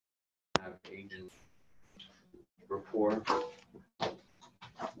have agent rapport. I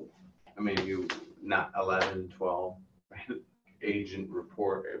mean, you not 11, 12, agent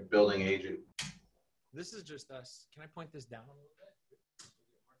report, building agent. This is just us. Can I point this down a little bit?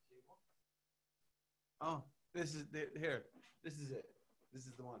 Oh, this is here. This is it. This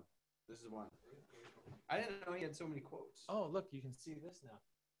is the one. This is one. I didn't know he had so many quotes. Oh, look, you can see this now.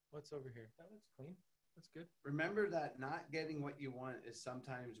 What's over here? That looks clean. That's good. Remember that not getting what you want is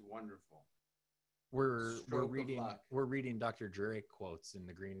sometimes wonderful. We're reading Dr. Drake quotes in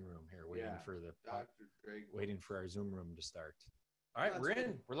the green room here, waiting for our Zoom room to start. All right,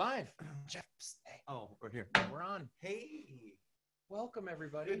 we're live. Jeff, hey. Oh, we're here. We're on. Hey, welcome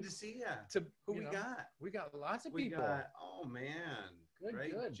everybody. Good to see you. Who we got? We got lots of people. Oh man,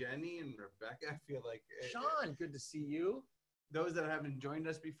 good. Jenny and Rebecca. I feel like Sean. Good to see you. Those that haven't joined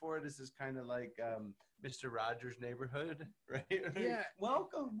us before, this is kind of like Mr. Rogers' Neighborhood, right? Yeah.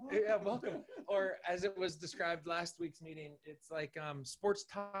 Welcome. Yeah, welcome. Or as it was described last week's meeting, it's like sports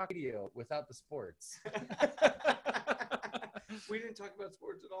talk radio without the sports. We didn't talk about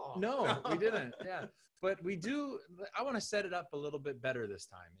sports at all. No, we didn't. Yeah. But we do. I want to set it up a little bit better this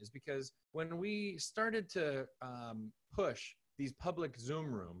time, is because when we started to push these public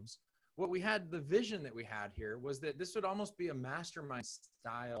Zoom rooms, what we had, the vision that we had here was that this would almost be a mastermind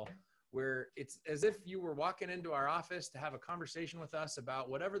style where it's as if you were walking into our office to have a conversation with us about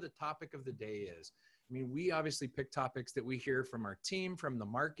whatever the topic of the day is. I mean, we obviously pick topics that we hear from our team, from the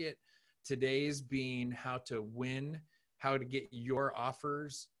market. Today's being how to win, how to get your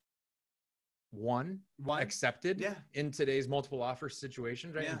offers accepted in today's multiple offer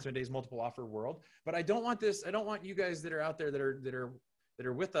situation, right? In today's multiple offer world. But I don't want you guys that are out there that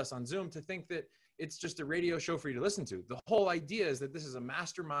are with us on Zoom to think that it's just a radio show for you to listen to. The whole idea is that this is a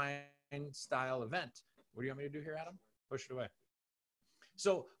mastermind style event. What do you want me to do here, Adam? Push it away.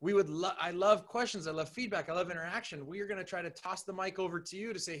 So I love questions. I love feedback. I love interaction. We are going to try to toss the mic over to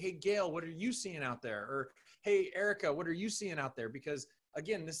you to say, hey, Gail, what are you seeing out there? Or, hey, Erica, what are you seeing out there? Because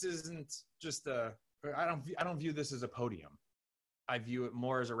again, this isn't just I don't view this as a podium. I view it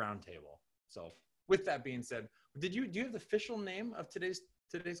more as a round table. So with that being said, do you have the official name of today's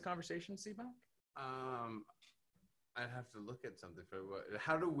conversation, Seaback? I'd have to look at something for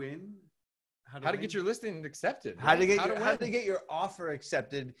how to win. How to get your listing accepted. Right? How to get your offer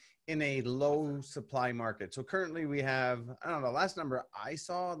accepted in a low supply market. So currently we have, I don't know, last number I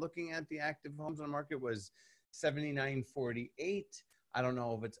saw looking at the active homes on the market was 7948. I don't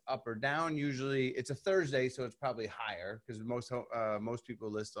know if it's up or down. Usually it's a Thursday, so it's probably higher because most people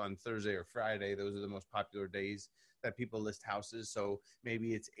list on Thursday or Friday. Those are the most popular days that people list houses. So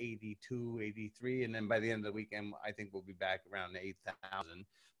maybe it's 82, 83. And then by the end of the weekend, I think we'll be back around 8,000.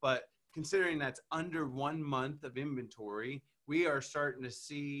 But considering that's under 1 month of inventory, we are starting to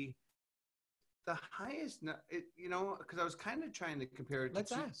see the highest, because I was kind of trying to compare it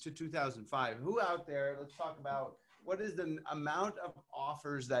to 2005. Who out there, let's talk about what is the amount of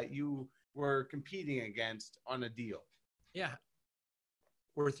offers that you were competing against on a deal? Yeah.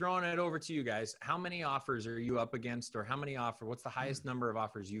 We're throwing it over to you guys. How many offers are you up against, or what's the highest number of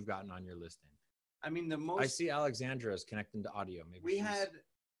offers you've gotten on your listing? I mean, I see Alexandra is connecting to audio. Maybe we had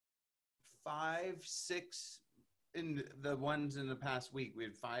 5, 6 in the ones in the past week. We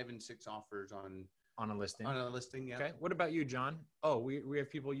had 5 and 6 offers on a listing. On a listing, yeah. Okay. What about you, John? Oh, we have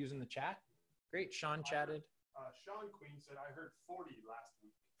people using the chat. Great. Sean chatted. Sean Queen said, I heard 40 last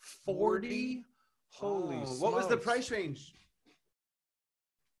week. 40? Holy smokes. What was the price range?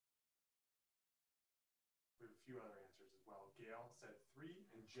 We have a few other answers as well. Gail said 3,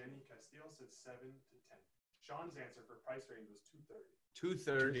 and Jenny Castile said 7 to 10. Sean's answer for price range was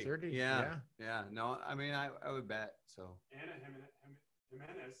 230. 230. Yeah. No, I mean, I would bet. So Anna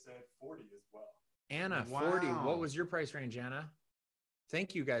Jimenez said 40 as well. Anna, wow. 40. What was your price range, Anna?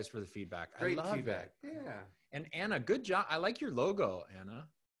 Thank you guys for the feedback. Great I love feedback. That. Yeah. And Anna, good job. I like your logo, Anna.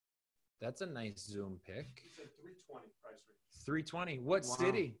 That's a nice Zoom pic. He said 320 price range. 320. What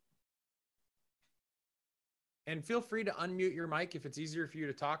city? And feel free to unmute your mic if it's easier for you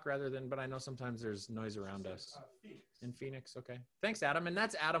to talk but I know sometimes there's noise around us. Phoenix. In Phoenix. Okay. Thanks, Adam. And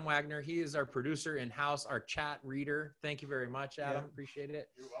that's Adam Wagner. He is our producer in-house, our chat reader. Thank you very much, Adam. Yeah. Appreciate it.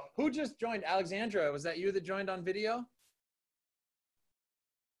 You're welcome. Who just joined? Alexandra, was that you that joined on video?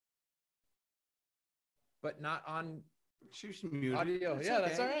 But not on She's muted. audio. It's yeah, okay.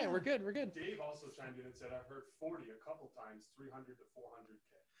 that's all right. We're good. Dave also chimed in and said, I've heard 40 a couple times, 300 to 400K.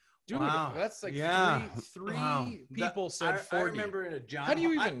 Dude, wow. That's like three Wow. people said 40. I remember a John. How do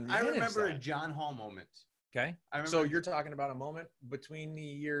you even I manage remember that? a John Hall moment. Okay. I remember. So you're talking about a moment between the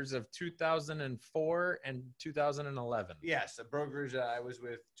years of 2004 and 2011. Yes, a brokerage that I was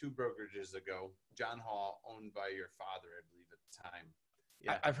with 2 brokerages ago. John Hall, owned by your father, I believe, at the time.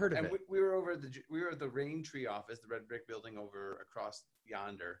 Yeah, I've heard of and it. we were over at the Rain Tree office, the red brick building over across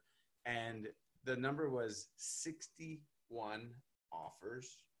yonder, and the number was 61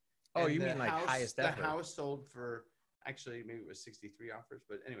 offers. Oh, And you the mean like house, highest the ever? house sold for, actually maybe it was 63 offers,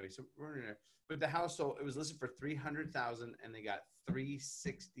 but anyway, so we're in there. But the house sold, it was listed for 300,000, and they got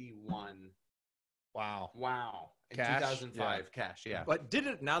 361. Wow. Wow. In Cash? 2005, cash, yeah. But did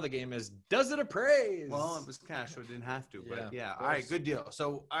it? Now the game is, does it appraise? Well, it was cash, so it didn't have to. But Yeah, yeah, of all right, course. good deal.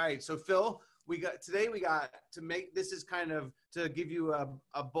 So, all right, so Phil, we got to make this is kind of to give you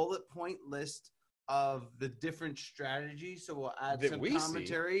a bullet point list of the different strategies. So we'll add That some we see.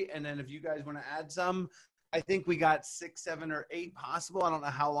 commentary, and then if you guys want to add some, I think we got 6, 7, or 8 possible. I don't know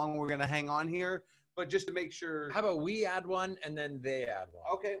how long we're gonna hang on here, but just to make sure. How about we add one and then they add one?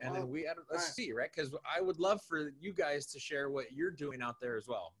 Okay, And well, then we add. Let's right. see, right? Because I would love for you guys to share what you're doing out there as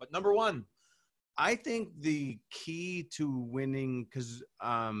well. But number one, I think the key to winning, because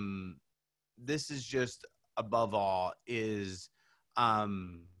this is just above all, is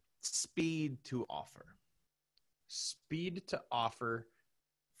speed to offer. speed to offer.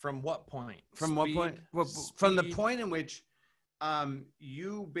 From what point? From what Speed- point? Well, from the speed- point in which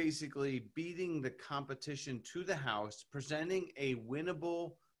you basically beating the competition to the house, presenting a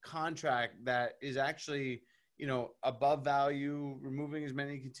winnable contract that is actually, above value, removing as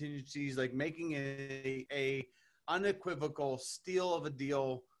many contingencies, like making a unequivocal steal of a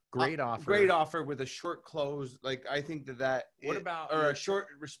deal. Great offer. Great offer with a short close. Like, I think What about or your- a short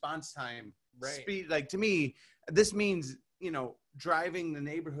response time? Right. Speed. Like, to me, this means, driving the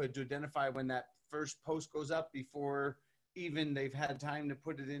neighborhood to identify when that first post goes up before even they've had time to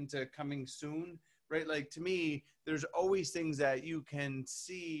put it into coming soon. Right. Like, to me, there's always things that you can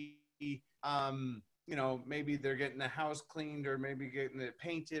see, maybe they're getting the house cleaned, or maybe getting it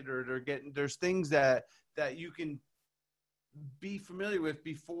painted, or there's things that you can be familiar with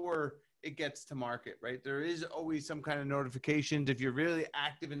before it gets to market, right? There is always some kind of notifications. If you're really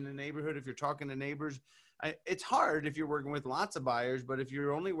active in the neighborhood, if you're talking to neighbors, it's hard if you're working with lots of buyers, but if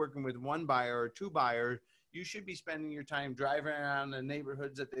you're only working with 1 buyer or 2 buyers, you should be spending your time driving around the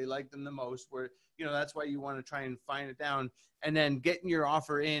neighborhoods that they like them the most, where, that's why you want to try and find it down, and then getting your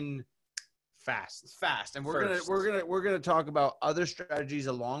offer in fast. And we're going to talk about other strategies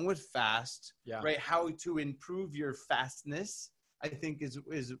along with fast, Yeah. right? How to improve your fastness, I think is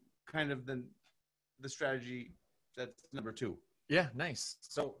kind of the strategy. That's number 2. Yeah, nice.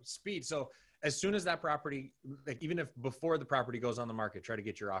 So speed. So as soon as that property, like even if before the property goes on the market, try to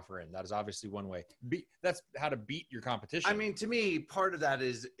get your offer in. That is obviously one way. That's how to beat your competition. I mean, to me, part of that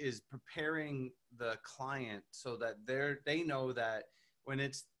is preparing the client so that they know that when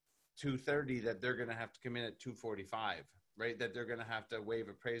it's 2:30, that they're going to have to come in at 2:45, right? That they're going to have to waive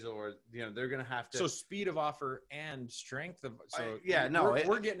appraisal, or they're going to have to. So speed of offer and strength of. So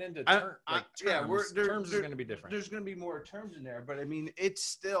we're getting into terms. Terms is going to be different. There's going to be more terms in there, but I mean, it's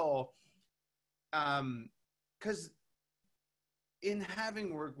still, because in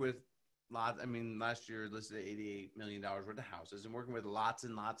having worked with lots, I mean, last year listed at $88 million worth of houses, and working with lots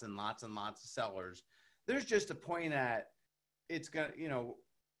and lots and lots and lots of sellers, there's just a point at it's gonna,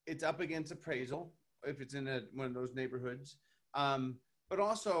 it's up against appraisal if it's in one of those neighborhoods. But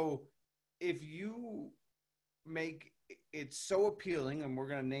also, if you make it so appealing, and we're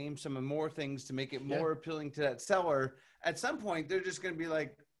going to name some more things to make it more appealing to that seller, at some point, they're just going to be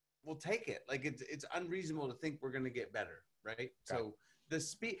like, we'll take it. Like, it's unreasonable to think we're going to get better, right? So the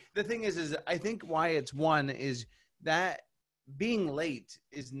thing is I think why it's one is that being late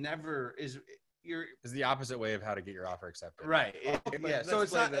is the opposite way of how to get your offer accepted. Right. So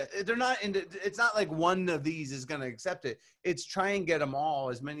it's not, it's not like one of these is going to accept it. It's try and get them all,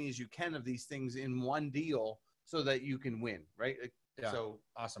 as many as you can of these things in one deal so that you can win. Right. Yeah. So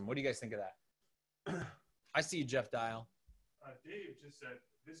awesome. What do you guys think of that? I see Jeff Dial. Dave just said,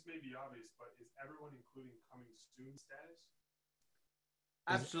 this may be obvious, but is everyone including coming soon status?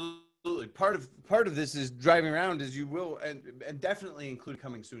 Absolutely. Part of this is driving around, as you will, and definitely include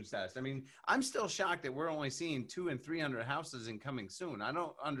coming soon status. I mean, I'm still shocked that we're only seeing 200 and 300 houses in coming soon. I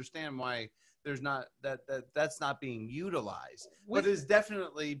don't understand why there's not that's not being utilized. But it's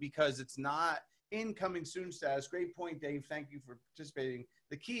definitely because it's not in coming soon status. Great point, Dave. Thank you for participating.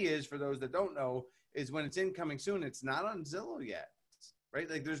 The key is, for those that don't know, is when it's in coming soon, it's not on Zillow yet, right?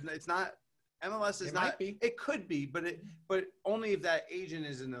 Like it's not. MLS is It not. might be. It could be, but only if that agent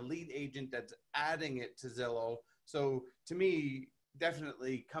is an elite agent that's adding it to Zillow. So to me,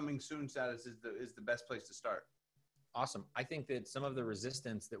 definitely coming soon status is the best place to start. Awesome. I think that some of the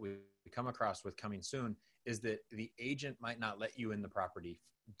resistance that we come across with coming soon is that the agent might not let you in the property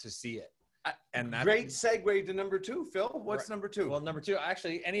to see it. And that's Great segue to number 2, Phil. What's Right. number 2? Well, number 2,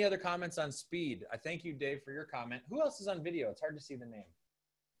 actually, any other comments on speed? I thank you, Dave, for your comment. Who else is on video? It's hard to see the name.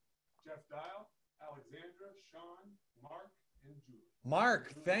 Jeff Dial, Alexandra, Sean, Mark, and Julie.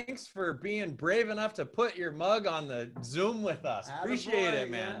 Mark, thanks for being brave enough to put your mug on the Zoom with us. Attaboy, Appreciate it,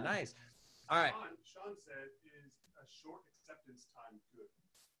 man. yeah. Nice. All right. Sean said, is a short acceptance time good?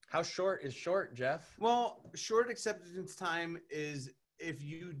 How short is short, Jeff? Well, short acceptance time is if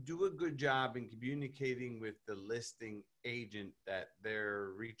you do a good job in communicating with the listing agent that they're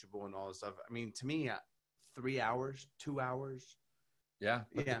reachable and all this stuff. I mean, to me, 3 hours, 2 hours. Yeah,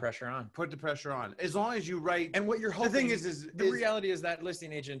 put the Yeah. pressure on. Put the pressure on. As long as you write. And what you're the hoping thing is the reality is that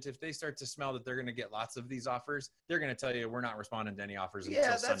listing agent, if they start to smell that they're going to get lots of these offers, they're going to tell you we're not responding to any offers until yeah,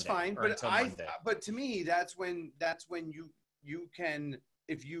 that's Sunday fine. or But until Monday. but to me, that's when you can,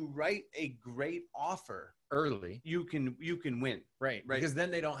 if you write a great offer, Early, you can win. right? Right. Because then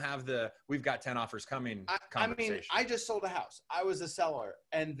they don't have the we've got 10 offers coming I conversation. mean, I just sold a house. I was a seller,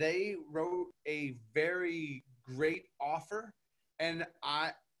 and they wrote a very great offer, and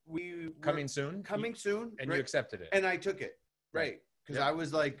we were coming soon, coming soon, and right? you accepted it. and I took it, right? Because Yep. I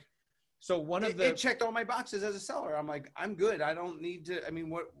was like, So one of the it checked all my boxes as a seller. I'm like, I'm good. I don't need to. I mean,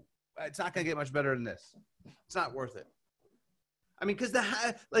 what? It's not going to get much better than this. It's not worth it. I mean, because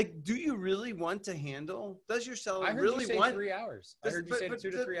do you really want to handle? Does your seller I heard really you say want? 3 hours. I This- heard you but- say but 2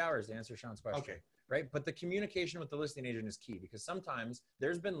 to the- 3 hours to answer Sean's question. Okay. Right. But the communication with the listing agent is key because sometimes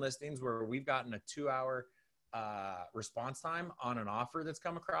there's been listings where we've gotten a 2-hour response time on an offer that's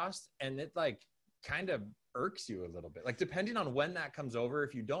come across, and it like kind of irks you a little bit. Like depending on when that comes over,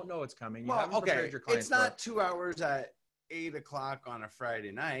 if you don't know it's coming, you haven't prepared your clients. It's not 2 hours at 8 o'clock on a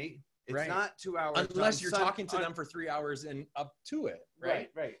Friday night. It's Right. not 2 hours unless on you're Sun- talking to on- them for 3 hours and up to it. Right.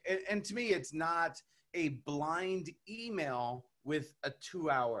 Right. And to me, it's not a blind email with a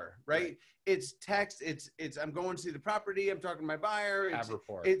 2-hour. Right. It's text. It's I'm going to see the property. I'm talking to my buyer. Have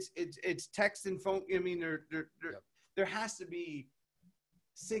rapport. It's text and phone. I mean, there has to be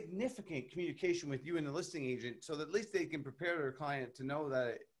significant communication with you and the listing agent so that at least they can prepare their client to know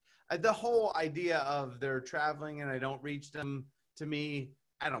that the whole idea of they're traveling and I don't reach them, to me,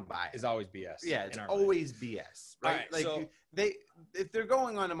 I don't buy it. is always BS. Yeah, it's in our mind. always BS, right? All right, like so- if they're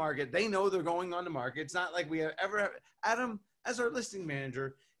going on the market, they know they're going on the market. It's not like we have ever, Adam, as our listing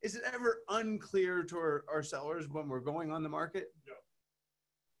manager, is it ever unclear to our sellers when we're going on the market? No.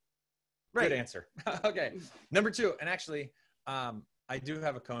 Right. Good answer. Okay. Number 2, and actually, I do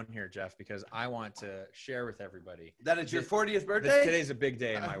have a cone here, Jeff, because I want to share with everybody. That it's your 40th This, birthday? today's a big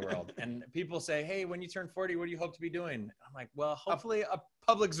day in my world. And people say, hey, when you turn 40, what do you hope to be doing? I'm like, well, hopefully a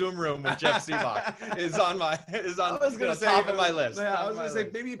public Zoom room with Jeff Seabach is on top of my list. Yeah, I Top was of going to my say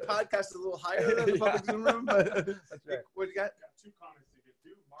list. maybe podcast a little higher than the public Zoom room. But That's right. what do you got? Got 2 comments to get to.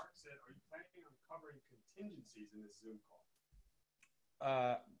 Mark said, are you planning on covering contingencies in this Zoom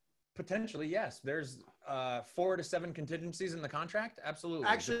call? Potentially, yes. There's 4 to 7 contingencies in the contract. Absolutely.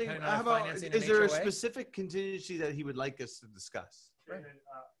 Actually, Depending on how our about, financing is and there a HOA. specific contingency that he would like us to discuss? And then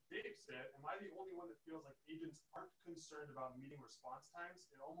Dave said, am I the only one that feels like agents aren't concerned about meeting response times?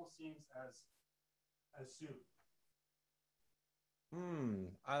 It almost seems as soon.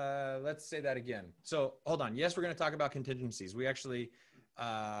 Let's say that again. So hold on. Yes, we're going to talk about contingencies. We actually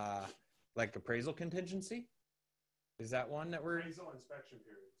like appraisal contingency. Is that one that we're? Appraisal inspection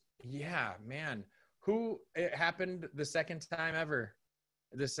periods. Yeah, man. It happened the second time ever.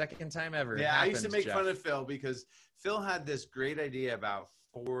 The second time ever. Yeah, I used to happens, make Jeff. fun of Phil because Phil had this great idea about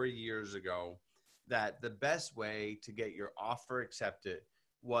 4 years ago that the best way to get your offer accepted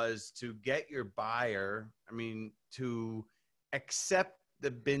was to get your buyer, to accept the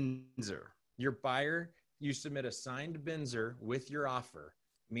BINSR. Your buyer, you submit a signed BINSR with your offer,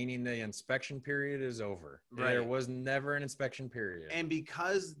 meaning the inspection period is over. Right. There was never an inspection period. And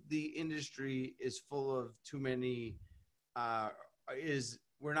because the industry is full of too many,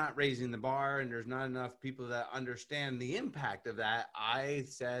 we're not raising the bar and there's not enough people that understand the impact of that. I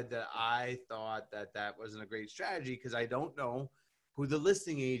said that I thought that wasn't a great strategy because I don't know who the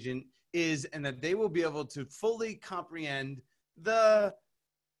listing agent is and that they will be able to fully comprehend the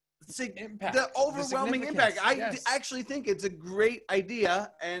Impact. the overwhelming impact. I Yes. actually think it's a great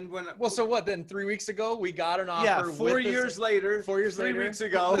idea. And Well, so what then? 3 weeks ago, we got an offer. yeah, with 4 this- years later, 4 years 3 later, weeks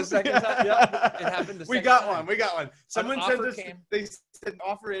ago, the second time. Yep, it happened. The we second got time. one. We got one. Someone said offer this. came. They said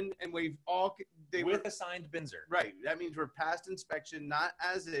offer in, and we've all they with were a signed BINSR. right. That means we're past inspection, not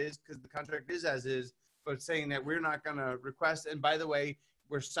as is, because the contract is as is. but saying that we're not going to request. And by the way,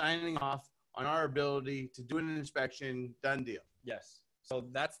 we're signing off on our ability to do an inspection. Done deal. Yes. So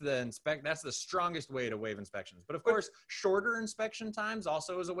that's that's the strongest way to waive inspections. But of course, shorter inspection times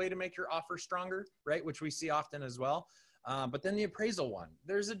also is a way to make your offer stronger, right? Which we see often as well. But then the appraisal one,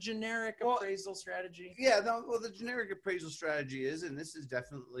 there's a generic appraisal strategy. Yeah, well, the generic appraisal strategy is, and this is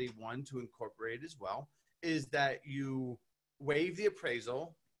definitely one to incorporate as well, is that you waive the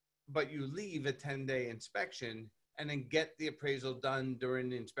appraisal, but you leave a 10-day inspection and then get the appraisal done during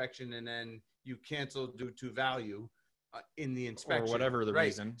the inspection, and then you cancel due to value in the inspection. Or whatever the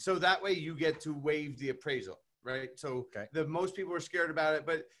reason. So that way you get to waive the appraisal. Right. So the most people are scared about it.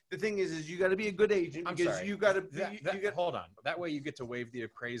 But the thing is you got to be a good agent because you got to hold on. That way you get to waive the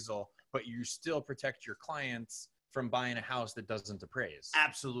appraisal, but you still protect your clients from buying a house that doesn't appraise.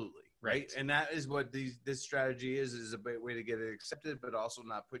 Absolutely. Right. And that is what this strategy is a way to get it accepted, but also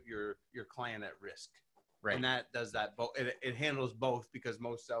not put your client at risk. Right. And that does that. It handles both because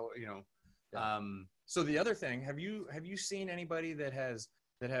most sell, so the other thing, have you seen anybody that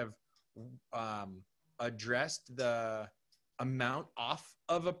have addressed the amount off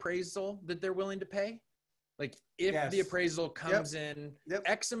of appraisal that they're willing to pay? Like if the appraisal comes in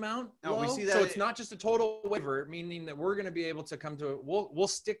X amount low, we see that. So it's not just a total waiver, meaning that we're going to be able to come to it. We'll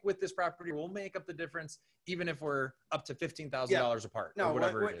stick with this property. We'll make up the difference, even if we're up to $15,000 apart or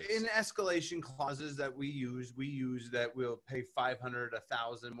whatever it is. In escalation clauses that we use that we'll pay 500,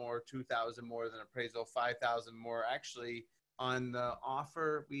 1,000 more, 2,000 more than appraisal, 5,000 more. Actually, on the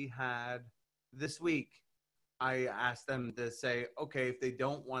offer we had this week, I asked them to say, okay, if they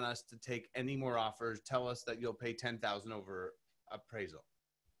don't want us to take any more offers, tell us that you'll pay 10,000 over appraisal,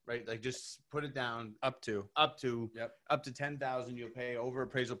 right? Like just put it down up to 10,000 you'll pay over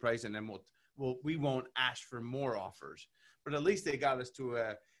appraisal price, and then we won't ask for more offers. But at least they got us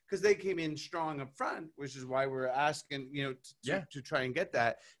to because they came in strong up front, which is why we're asking, to try and get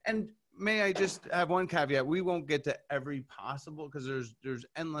that. And may I just have one caveat? We won't get to every possible because there's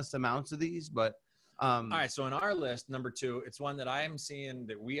endless amounts of these, but all right. So in our list, number 2, it's one that I am seeing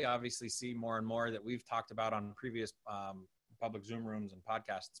that we obviously see more and more that we've talked about on previous public Zoom rooms and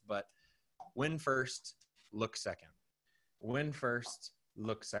podcasts, but win first, look second. Win first,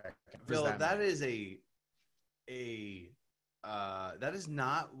 look second. Bill, that is that is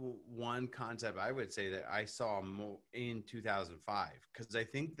not one concept I would say that I saw in 2005, because I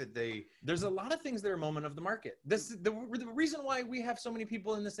think that there's a lot of things that are moment of the market. The reason why we have so many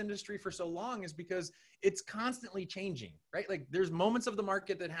people in this industry for so long is because it's constantly changing, right? Like there's moments of the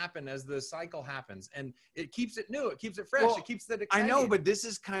market that happen as the cycle happens, and it keeps it new, it keeps it fresh, it keeps it exciting. I know, but this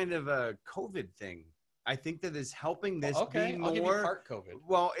is kind of a COVID thing. I think that is helping this be more. I'll give you part COVID.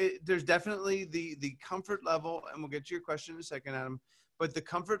 Well, there's definitely the comfort level, and we'll get to your question in a second, Adam, but the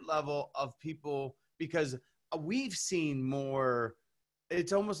comfort level of people, because we've seen more,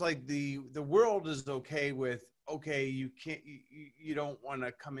 it's almost like the world is okay with, you don't want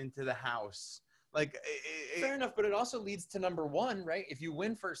to come into the house. Like fair enough, but it also leads to number 1, right? If you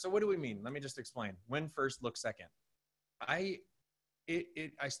win first, so what do we mean? Let me just explain. Win first, look second. I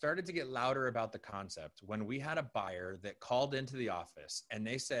started to get louder about the concept when we had a buyer that called into the office and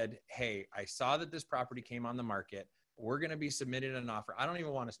they said, hey, I saw that this property came on the market. We're going to be submitting an offer. I don't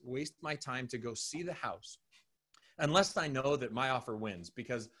even want to waste my time to go see the house unless I know that my offer wins,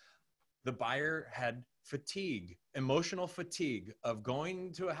 because the buyer had fatigue, emotional fatigue of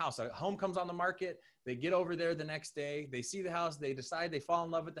going to a house. A home comes on the market. They get over there the next day. They see the house. They decide they fall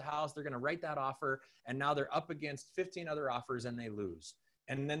in love with the house. They're going to write that offer. And now they're up against 15 other offers and they lose.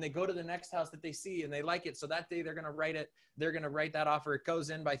 And then they go to the next house that they see and they like it. So that day they're going to write it. They're going to write that offer. It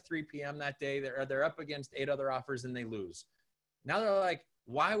goes in by 3 p.m. that day. They're up against 8 other offers and they lose. Now they're like,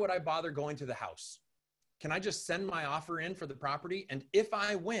 why would I bother going to the house? Can I just send my offer in for the property? And if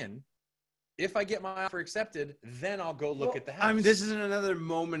I win, if I get my offer accepted, then I'll go look at the house. I mean, this is another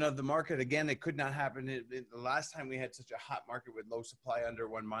moment of the market. Again, it could not happen. The last time we had such a hot market with low supply under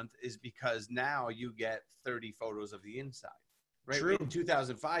 1 month is because now you get 30 photos of the inside. Right? True. In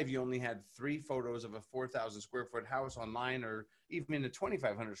 2005, you only had 3 photos of a 4,000 square foot house online, or even in a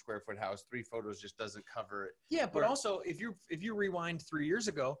 2,500 square foot house, 3 photos just doesn't cover it. Yeah, but also if you rewind 3 years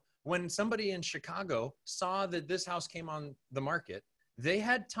ago, when somebody in Chicago saw that this house came on the market, they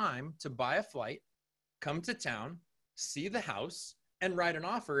had time to buy a flight, come to town, see the house, and write an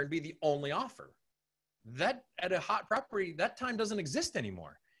offer and be the only offer. That at a hot property, that time doesn't exist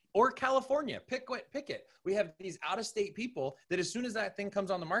anymore. Or California, pick it. We have these out-of-state people that as soon as that thing comes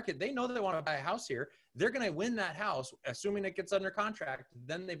on the market, they know that they want to buy a house here. They're going to win that house, assuming it gets under contract.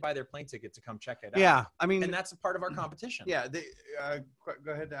 Then they buy their plane ticket to come check it out. Yeah, I mean, and that's a part of our competition. Yeah,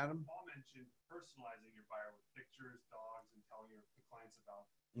 go ahead, Adam. Paul mentioned personalizing your buyer with pictures, dogs, and telling the clients about.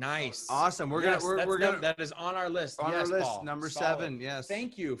 Nice. Awesome. That is on our list. On yes, our list, Paul. number Solid. 7. Yes.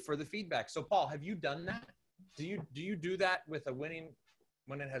 Thank you for the feedback. So, Paul, have you done that? Do you do that with a winning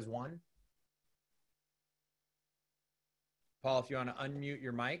when it has won? Paul, if you want to unmute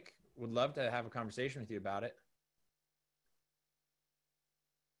your mic, would love to have a conversation with you about it.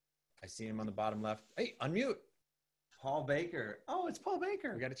 I see him on the bottom left. Hey, unmute. Paul Baker. Oh, it's Paul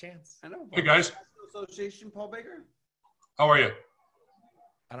Baker. We got a chance. I know. Hey, guys. National Association, Paul Baker. How are you?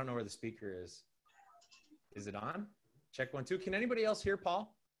 I don't know where the speaker is. Is it on? Check 1, 2. Can anybody else hear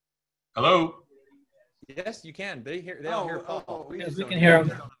Paul? Hello? Yes, you can. They all hear Paul. we Yes, we can hear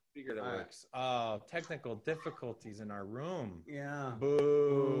him. Speaker that All right. works. Oh, technical difficulties in our room. Yeah. Boo.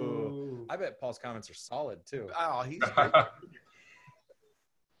 Ooh. I bet Paul's comments are solid too. Oh, he's great.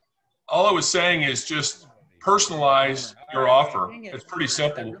 All I was saying is just personalize your offer. It's pretty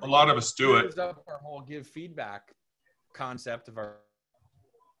simple. A lot of us do it. Clears up our whole give feedback concept of our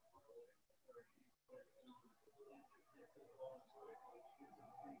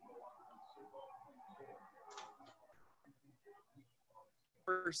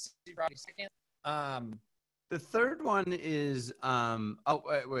first, second. The third one is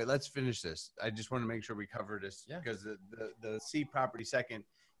wait, let's finish this. I just want to make sure we cover this because the C property second,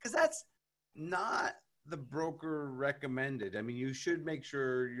 because that's not the broker recommended. I mean, you should make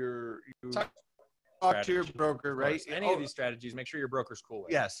sure you talk to your broker, right? Any of these strategies, make sure your broker's cool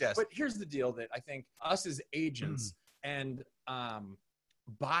with. Yes. But here's the deal that I think us as agents and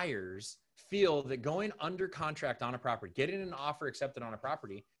buyers feel that going under contract on a property, getting an offer accepted on a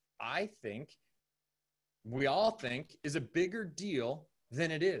property, we all think is a bigger deal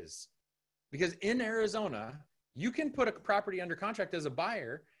than it is. Because in Arizona, you can put a property under contract as a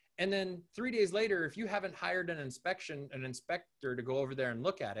buyer, and then 3 days later, if you haven't hired an inspector to go over there and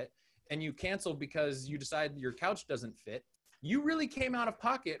look at it, and you cancel because you decide your couch doesn't fit, you really came out of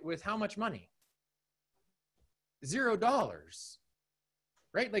pocket with how much money? $0.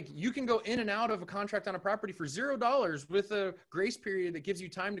 Right? Like you can go in and out of a contract on a property for $0 with a grace period that gives you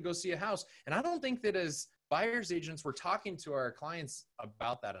time to go see a house. And I don't think that as buyer's agents, we're talking to our clients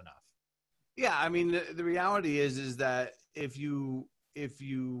about that enough. Yeah. I mean, the reality is that if you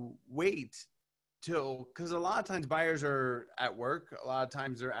wait till, because a lot of times buyers are at work, a lot of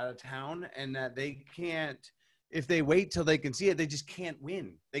times they're out of town, and that they can't, if they wait till they can see it, they just can't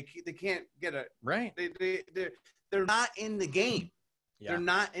win. They can't get a, right. They're not in the game. Yeah. They're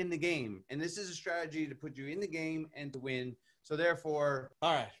not in the game. And this is a strategy to put you in the game and to win. So therefore,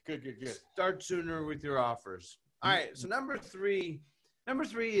 all right, good. Start sooner with your offers. All right. So number three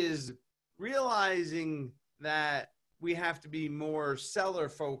is realizing that we have to be more seller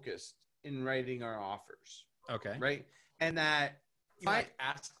focused in writing our offers. Okay. Right. And that you might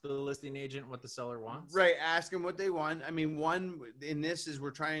ask the listing agent what the seller wants. Right. Ask them what they want. I mean, one in this is we're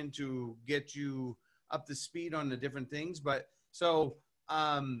trying to get you up to speed on the different things. But so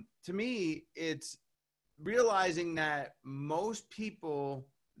to me, it's realizing that most people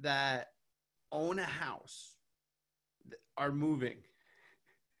that own a house are moving.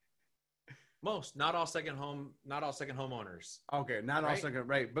 Not all second homeowners. Okay, not all right? second,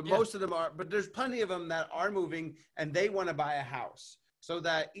 right. But most of them are, but there's plenty of them that are moving and they want to buy a house. So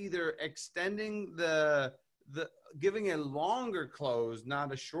that either extending the giving a longer close,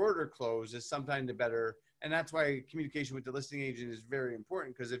 not a shorter close, is sometimes the better. And that's why communication with the listing agent is very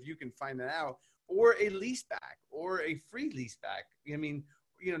important, because if you can find that out, or a lease back or a free lease back, I mean,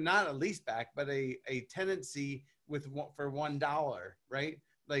 not a lease back, but a tenancy for $1, right?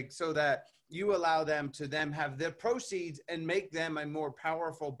 Like, so that you allow them to have their proceeds and make them a more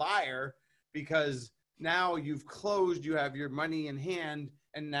powerful buyer, because now you've closed, you have your money in hand,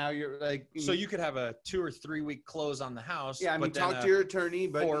 and now you're like. So you could have a 2 or 3 week close on the house. Yeah, I mean, talk to your attorney,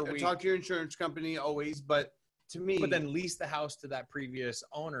 but talk to your insurance company always. But to me, but then lease the house to that previous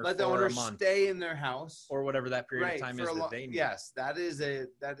owner. Let the owner stay in their house or whatever that period of time is that they need. Yes, that is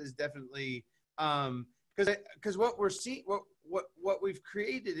definitely because what we're seeing, what we've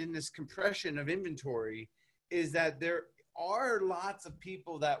created in this compression of inventory is that there are lots of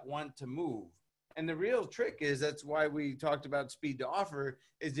people that want to move. And the real trick is, that's why we talked about speed to offer,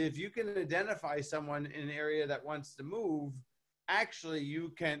 is if you can identify someone in an area that wants to move, actually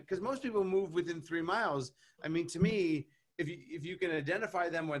you can, because most people move within 3 miles. I mean, to me, if you can identify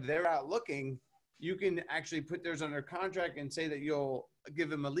them when they're out looking, you can actually put theirs under contract and say that you'll give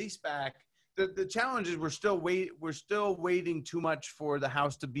them a lease back. The challenge is we're still waiting too much for the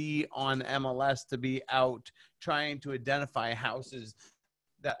house to be on MLS, to be out trying to identify houses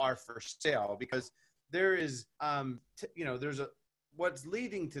that are for sale, because there is there's what's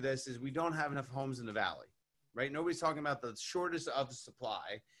leading to this is we don't have enough homes in the valley, right? Nobody's talking about the shortage of the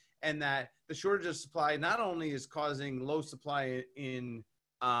supply, and that the shortage of supply not only is causing low supply in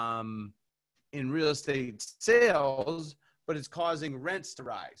real estate sales, but it's causing rents to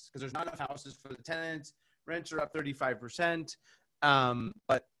rise because there's not enough houses for the tenants. Rents are up 35%.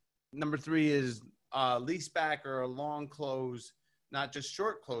 But number 3 is lease back or a long close, not just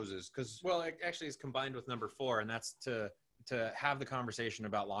short closes. Because it actually is combined with number 4, and that's to have the conversation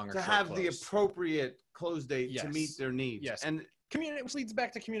about longer. To have the appropriate close date to meet their needs. Yes, and which leads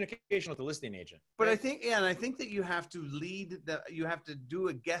back to communication with the listing agent. But right? I think that you have to you have to do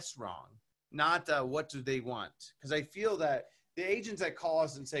a guess wrong, not what do they want? Because I feel that the agents that call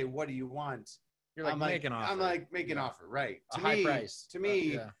us and say, "What do you want?" You're like, make an offer. I'm like, make an offer, right? To me, high price. To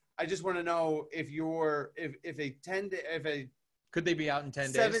me, I just want to know if could they be out in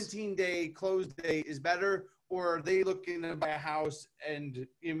 10 days? 17-day close date is better, or are they looking to buy a house? And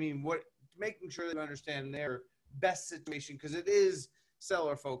making sure they understand their best situation, because it is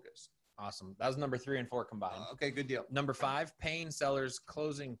seller focused. Awesome. That was number 3 and 4 combined. Okay, good deal. Number 5, paying sellers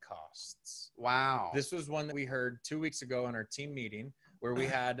closing costs. Wow. This was one that we heard 2 weeks ago in our team meeting, where we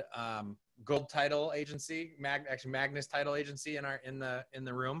had Gold Title Agency, Magnus Title Agency in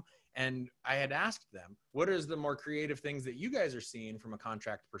the room, and I had asked them, what is the more creative things that you guys are seeing from a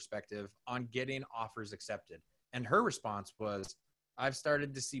contract perspective on getting offers accepted? And her response was, I've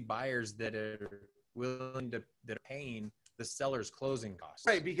started to see buyers that are willing that are paying the seller's closing costs.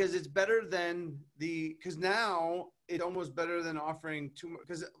 Right, because it's better than because now it's almost better than offering too much.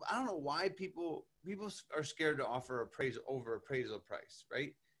 Because I don't know why people are scared to offer appraisal price,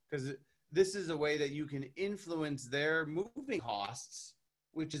 right? Because this is a way that you can influence their moving costs,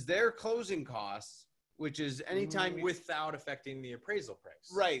 which is their closing costs, which is anytime without affecting the appraisal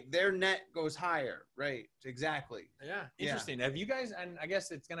price. Right, their net goes higher. Right, exactly. Yeah, interesting. Have you guys? And I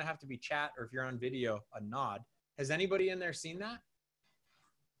guess it's gonna have to be chat, or if you're on video, a nod. Has anybody in there seen that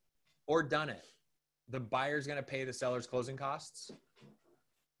or done it? The buyer's going to pay the seller's closing costs.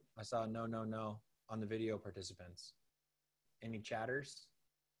 I saw no on the video participants. Any chatters?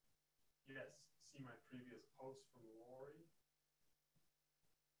 Yes. See my previous post from Lori.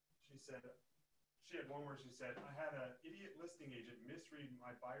 She had one where she said, I had an idiot listing agent misread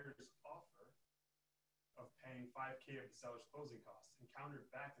my buyer's offer of paying $5,000 of the seller's closing costs, and countered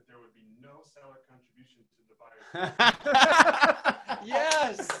back that there would be no seller contribution to the buyer's.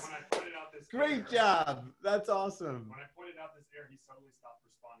 Yes. When I pointed out this great job. That's awesome. When I pointed out this error, he suddenly stopped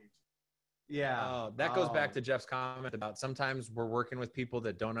responding to me. Yeah. Oh, that goes back to Jeff's comment about sometimes we're working with people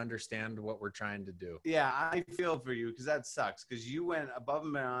that don't understand what we're trying to do. Yeah, I feel for you, because that sucks, because you went above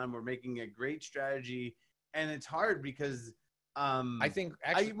and beyond. We're making a great strategy, and it's hard because I think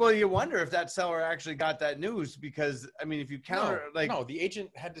you wonder if that seller actually got that news, because if you counter the agent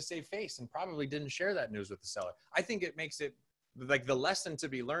had to save face and probably didn't share that news with the seller. I think it makes it like the lesson to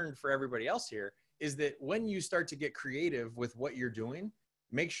be learned for everybody else here is that when you start to get creative with what you're doing,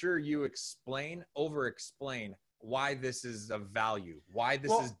 make sure you over explain why this is of value, why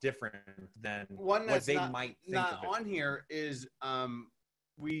this is different than what they might think of it. On here is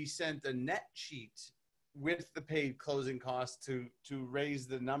we sent a net sheet with the paid closing costs to raise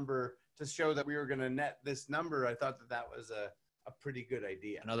the number to show that we were going to net this number. I thought that was a pretty good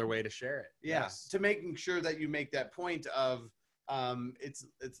idea. Another way to share it. Yeah. Yes. To making sure that you make that point of it's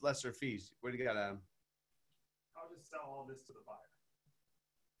lesser fees. What do you got, Adam? How to sell all this to the buyer?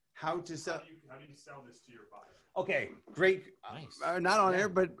 How to sell? How do you sell this to your buyer? Okay, great. Nice. Not on air,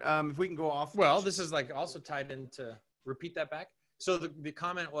 but if we can go off. Well, this is like also tied into. Repeat that back. So the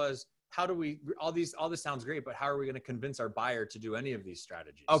comment was, how do we all this sounds great, but how are we going to convince our buyer to do any of these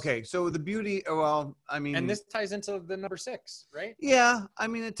strategies? Okay, so the beauty, and this ties into the number 6, right? Yeah,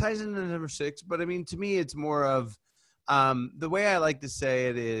 it ties into number 6, but to me, it's more of the way I like to say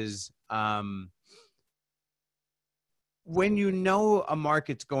it is when you know a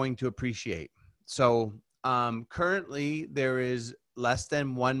market's going to appreciate. So currently there is less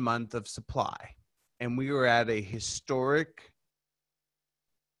than 1 month of supply, and we were at a historic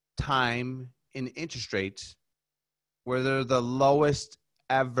time in interest rates where they're the lowest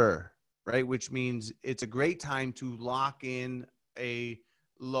ever, right? Which means it's a great time to lock in a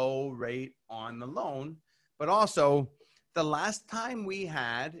low rate on the loan. But also, the last time we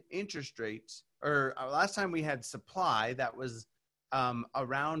had interest rates, or last time we had supply that was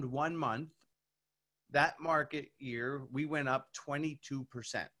around 1 month, that market year, we went up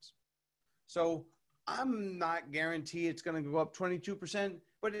 22%. So I'm not guarantee it's going to go up 22%,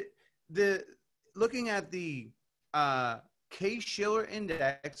 but looking at the Case-Shiller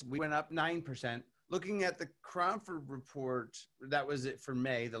index, we went up 9%. looking at the Cromford report, that was it for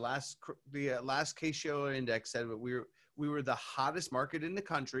May. The last Case-Shiller index said that we were the hottest market in the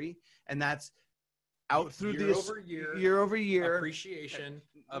country, and that's out through year over year appreciation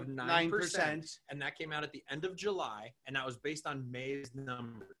of 9%, and that came out at the end of July, and that was based on May's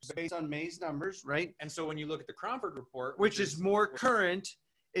numbers. Right? And so when you look at the Cromford report, which is more current,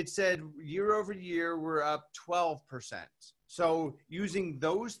 it said year over year we're up 12%. So using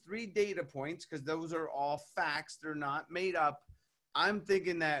those 3 data points, because those are all facts, they're not made up, I'm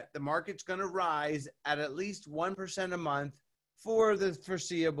thinking that the market's going to rise at least 1% a month for the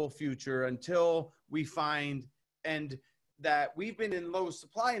foreseeable future until we find, and that we've been in low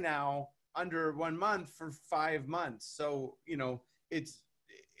supply now under 1 month for 5 months. So,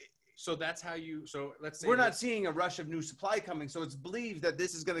 so that's how so let's say we're not seeing a rush of new supply coming. So it's believed that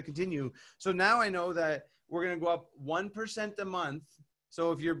this is going to continue. So now I know that we're going to go up 1% a month.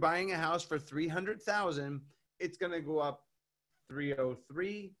 So if you're buying a house for $300,000, it's going to go up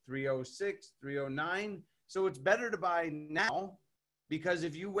 303, 306, 309. So it's better to buy now, because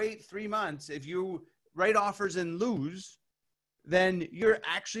if you wait 3 months, if you write offers and lose, then you're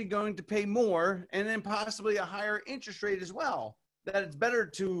actually going to pay more, and then possibly a higher interest rate as well. That it's better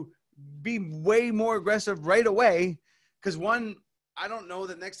to be way more aggressive right away, because one, I don't know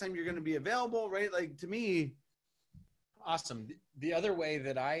that next time you're going to be available, right? Like, to me. Awesome. The other way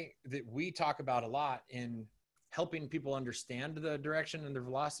that we talk about a lot in helping people understand the direction and the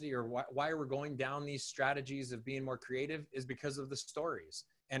velocity, or why we're going down these strategies of being more creative, is because of the stories.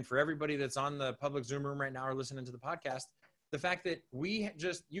 And for everybody that's on the public Zoom room right now or listening to the podcast, the fact that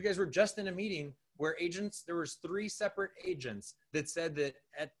you guys were just in a meeting where there was 3 separate agents that said that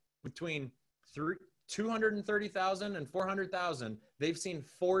at between 230,000 and 400,000, they've seen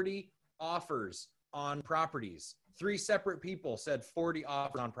 40 offers on properties. 3 separate people said 40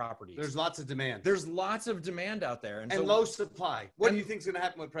 offers on properties. There's lots of demand. There's lots of demand out there. And low supply. What do you think is going to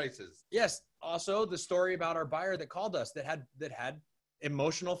happen with prices? Yes. Also, the story about our buyer that called us that had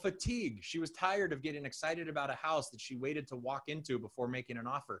emotional fatigue. She was tired of getting excited about a house that she waited to walk into before making an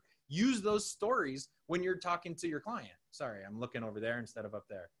offer. Use those stories when you're talking to your client. Sorry, I'm looking over there instead of up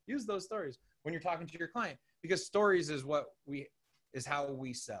there. Use those stories when you're talking to your client, because stories is how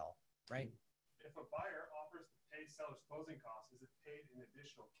we sell, right? If a buyer offers to pay seller's closing costs, is it paid in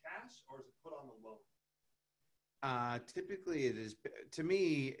additional cash or is it put on the loan? Typically it is. To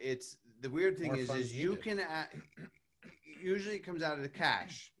me, it's the weird thing is you can usually it comes out of the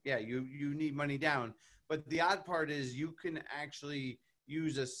cash. Yeah, you need money down. But the odd part is you can actually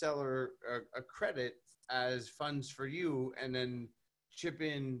use a seller a credit as funds for you, and then chip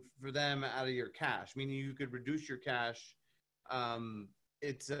in for them out of your cash. Meaning you could reduce your cash.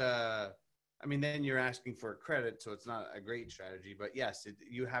 Then you're asking for a credit, so it's not a great strategy. But yes,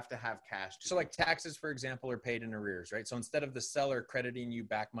 you have to have cash. So like taxes, for example, are paid in arrears, right? So instead of the seller crediting you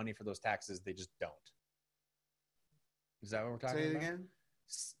back money for those taxes, they just don't. Is that what we're talking about? Say it again?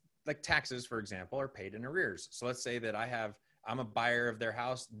 Like taxes, for example, are paid in arrears. So let's say that I'm a buyer of their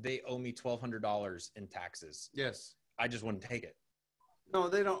house. They owe me $1,200 in taxes. Yes. I just wouldn't take it. No,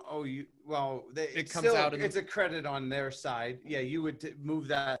 they don't owe you. Well, it's a credit on their side. Yeah, you would move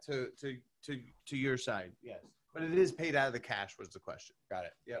that to your side. Yes, but it is paid out of the cash. Was the question? Got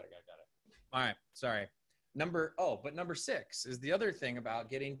it. Yeah, got it. All right. Sorry. Number 6 is the other thing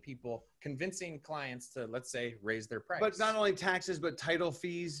about convincing clients to, let's say, raise their price. But not only taxes, but title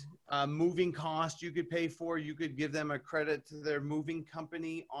fees, moving costs you could pay for. You could give them a credit to their moving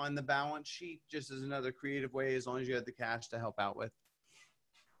company on the balance sheet, just as another creative way, as long as you have the cash to help out with.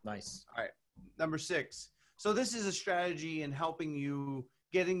 Nice. All right. Number 6. So this is a strategy in helping you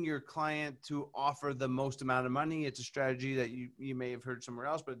getting your client to offer the most amount of money. It's a strategy that you may have heard somewhere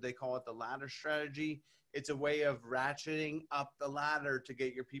else, but they call it the ladder strategy. It's a way of ratcheting up the ladder to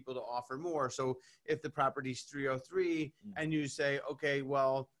get your people to offer more. So if the property's 303 and you say, okay,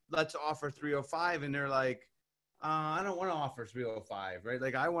 well, let's offer 305. And they're like, I don't want to offer 305, right?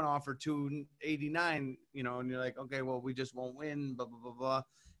 Like I want to offer 289, and you're like, okay, well, we just won't win, blah, blah, blah, blah.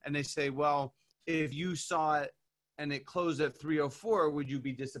 And they say, well, if you saw it and it closed at 304, would you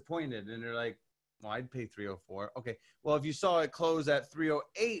be disappointed? And they're like, well, I'd pay 304. Okay. Well, if you saw it close at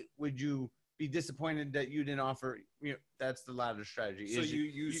 308, would you be disappointed that you didn't offer? That's the ladder strategy. So you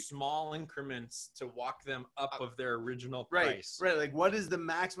use small increments to walk them up of their original price. Right. Like what is the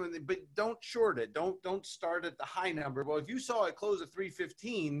maximum? But don't short it. Don't start at the high number. Well, if you saw it close at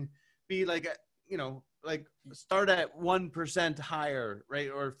 315, be like, like start at 1% higher, right?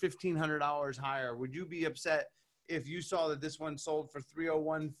 Or $1,500 higher. Would you be upset if you saw that this one sold for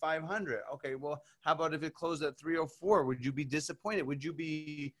 301,500, okay, well, how about if it closed at 304? Would you be disappointed? Would you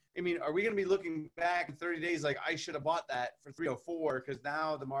be, I mean, are we going to be looking back in 30 days like I should have bought that for 304 because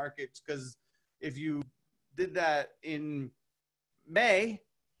now the market's, because if you did that in May,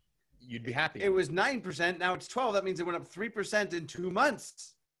 you'd be happy. It was 9%. Now it's 12. That means it went up 3% in 2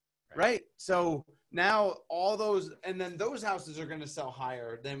 months. Right. So now all those, and then those houses are going to sell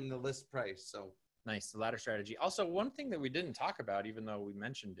higher than the list price. So nice. The ladder strategy. Also, one thing that we didn't talk about, even though we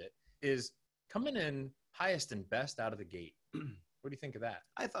mentioned it, is coming in highest and best out of the gate. What do you think of that?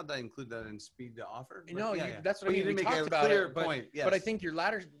 I thought that included that in speed to offer. No, that's what I mean. We talked about it, but I think your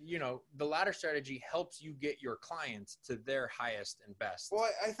ladder, the ladder strategy helps you get your clients to their highest and best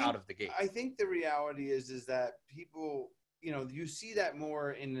out of the gate. I think the reality is that people, you see that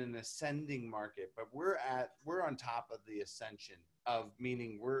more in an ascending market, but we're on top of the ascension of,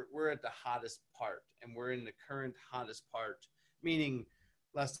 meaning we're at the hottest part, and we're in the current hottest part, meaning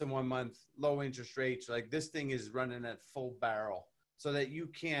less than 1 month, low interest rates. Like this thing is running at full barrel, so that you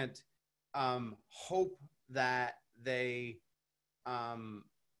can't hope that they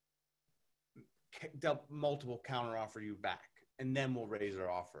multiple counter offer you back, and then we'll raise our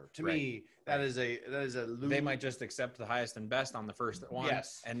offer. To me, that is a they might just accept the highest and best on the first one,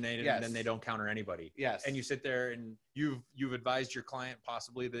 and then they don't counter anybody. Yes. And you sit there and you've advised your client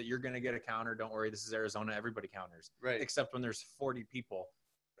possibly that you're going to get a counter. Don't worry, this is Arizona. Everybody counters, right? Except when there's 40 people.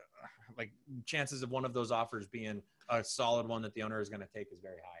 Like chances of one of those offers being a solid one that the owner is going to take is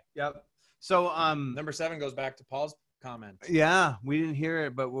very high. Yep. So number 7 goes back to Paul's comment. Yeah, we didn't hear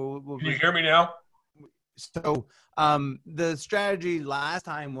it, but we'll Can you hear me now? So the strategy last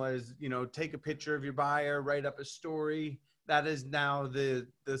time was, take a picture of your buyer, write up a story. That is now the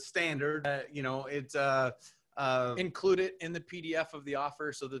standard. It's include it in the PDF of the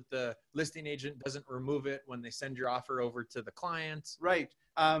offer so that the listing agent doesn't remove it when they send your offer over to the client. Right.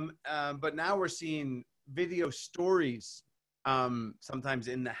 But now we're seeing video stories, sometimes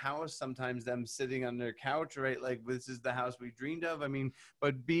in the house, sometimes them sitting on their couch, right? Like, this is the house we dreamed of. I mean,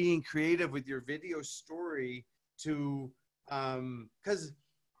 but being creative with your video story to, cause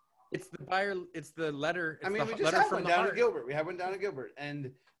it's the buyer, it's the letter. It's we just had one down at Gilbert. We had one down at Gilbert,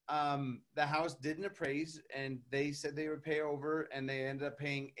 and the house didn't appraise, and they said they would pay over, and they ended up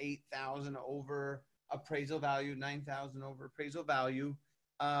paying $8,000 over appraisal value, $9,000 over appraisal value.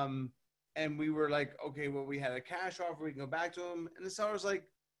 And we were like, okay, well, we had a cash offer. We can go back to them. And the seller's like,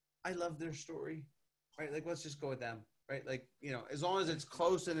 I love their story, right? Like, let's just go with them, right? Like, as long as it's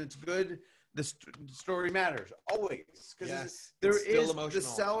close and it's good, the story matters always. Because the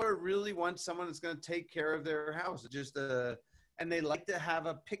seller really wants someone that's going to take care of their house. Just and they like to have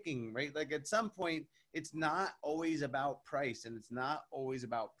a picking, right? Like at some point, it's not always about price, and it's not always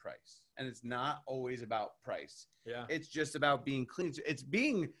about price, and it's not always about price. Yeah. It's just about being clean. It's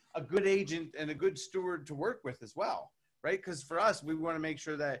being a good agent and a good steward to work with as well, right? Because for us, we want to make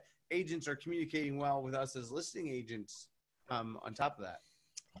sure that agents are communicating well with us as listing agents on top of that.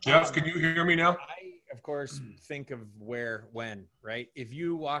 Jeff, can you hear me now? I, of course, think of when, right? If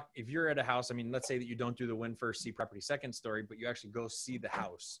you're at a house, I mean, let's say that you don't do the win first, see property second story, but you actually go see the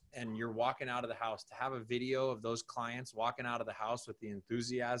house, and you're walking out of the house, to have a video of those clients walking out of the house with the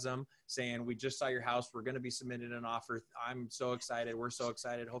enthusiasm saying, we just saw your house. We're going to be submitted an offer. I'm so excited. We're so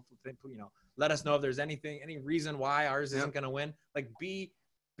excited. Hopefully, let us know if there's any reason why ours isn't going to win. Like be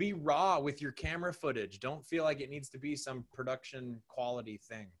raw with your camera footage. Don't feel like it needs to be some production quality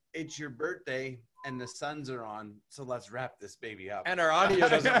thing. It's your birthday and the suns are on, so let's wrap this baby up. And our audio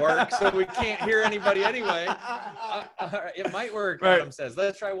doesn't work, so we can't hear anybody anyway. It might work, right. Adam says.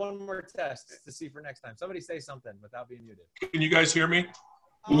 Let's try one more test to see for next time. Somebody say something without being muted. Can you guys hear me?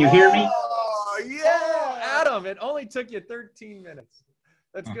 Can you hear me? Oh, yeah. Adam, it only took you 13 minutes.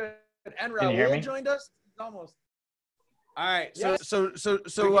 That's good. And Raul joined us? Almost. All right. Yes. So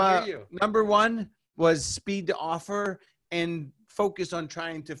number 1 was speed to offer and focus on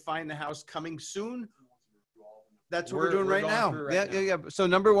trying to find the house coming soon. That's what we're doing right now. Yeah. So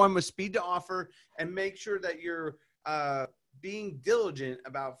number 1 was speed to offer, and make sure that you're being diligent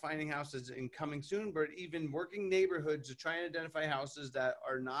about finding houses and coming soon, but even working neighborhoods to try and identify houses that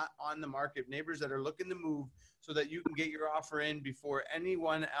are not on the market, neighbors that are looking to move, so that you can get your offer in before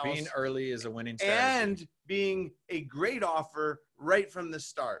anyone else. Being early is a winning strategy. And being a great offer right from the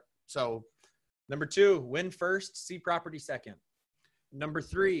start. So number 2, win first, see property second. Number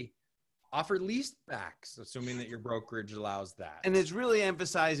 3, Offer lease backs, assuming that your brokerage allows that. And it's really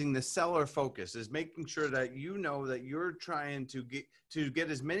emphasizing the seller focus, is making sure that you know that you're trying to get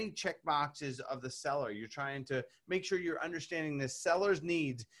as many check boxes of the seller. You're trying to make sure you're understanding the seller's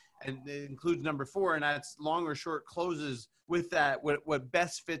needs, and it includes number 4, and that's long or short closes with that, what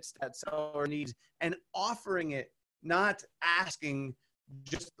best fits that seller needs, and offering it, not asking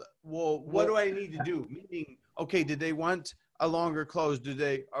just, well, what do I need to do? Meaning, okay, did they want a longer close?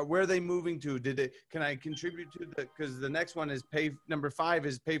 Where are they moving to? Can I contribute to because the next one is number 5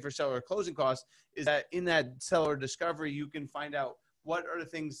 is pay for seller closing costs, is that in that seller discovery, you can find out what are the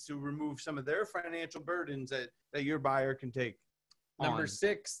things to remove some of their financial burdens that your buyer can take. Number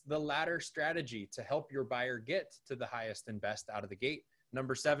 6, the ladder strategy to help your buyer get to the highest and best out of the gate.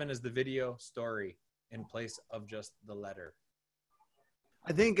 Number 7 is the video story in place of just the letter.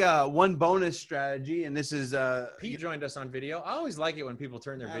 I think one bonus strategy, and this is Pete joined us on video. I always like it when people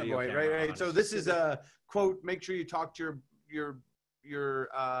turn their video camera right. on. So this is a quote: make sure you talk to your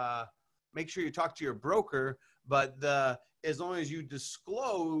broker, but as long as you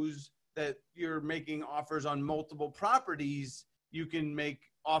disclose that you're making offers on multiple properties, you can make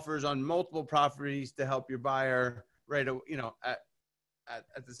offers on multiple properties to help your buyer at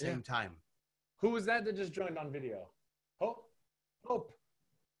the same time. Who was that just joined on video? Hope.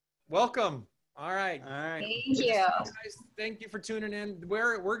 Welcome. All right. Thank you. Guys, thank you for tuning in.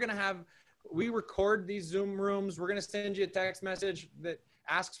 We record these Zoom rooms. We're going to send you a text message that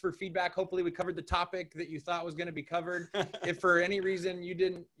asks for feedback. Hopefully we covered the topic that you thought was going to be covered. If for any reason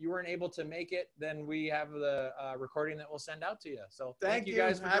you weren't able to make it, then we have the recording that we'll send out to you. So thank you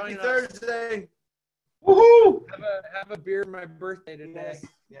guys for joining us. Happy Thursday. Woohoo! Have a beer for my birthday today.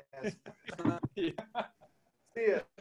 Yes. Yeah.